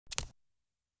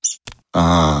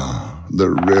Ah, the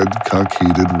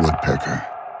red-cockaded woodpecker.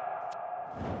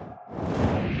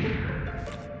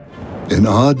 An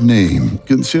odd name,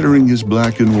 considering his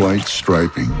black and white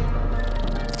striping.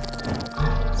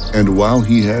 And while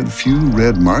he had few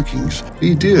red markings,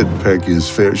 he did peck his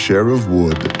fair share of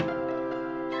wood,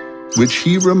 which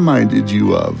he reminded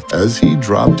you of as he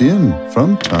dropped in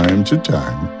from time to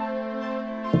time.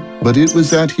 But it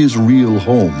was at his real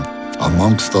home,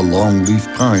 amongst the longleaf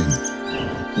pine,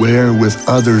 where with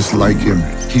others like him,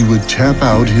 he would tap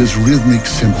out his rhythmic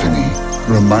symphony,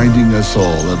 reminding us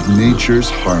all of nature's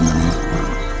harmony.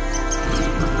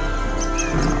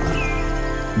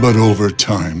 But over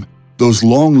time, those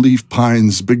longleaf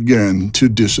pines began to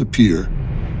disappear,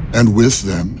 and with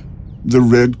them, the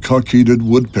red-cockaded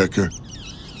woodpecker.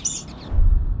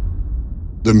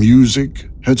 The music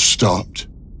had stopped.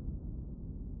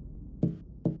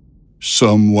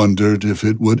 Some wondered if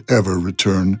it would ever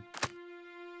return,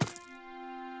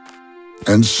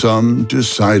 and some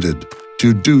decided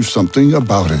to do something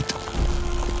about it.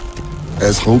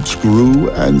 As hopes grew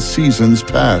and seasons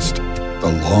passed,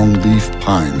 the longleaf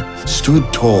pine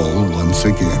stood tall once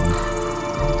again,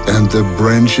 and the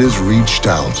branches reached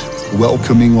out,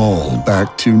 welcoming all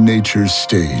back to nature's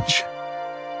stage.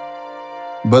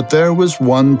 But there was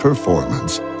one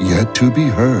performance yet to be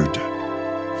heard.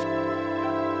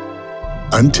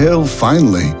 Until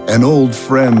finally an old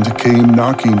friend came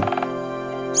knocking.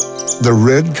 The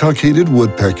red-cockaded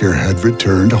woodpecker had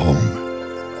returned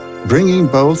home, bringing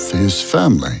both his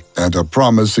family and a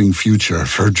promising future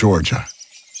for Georgia.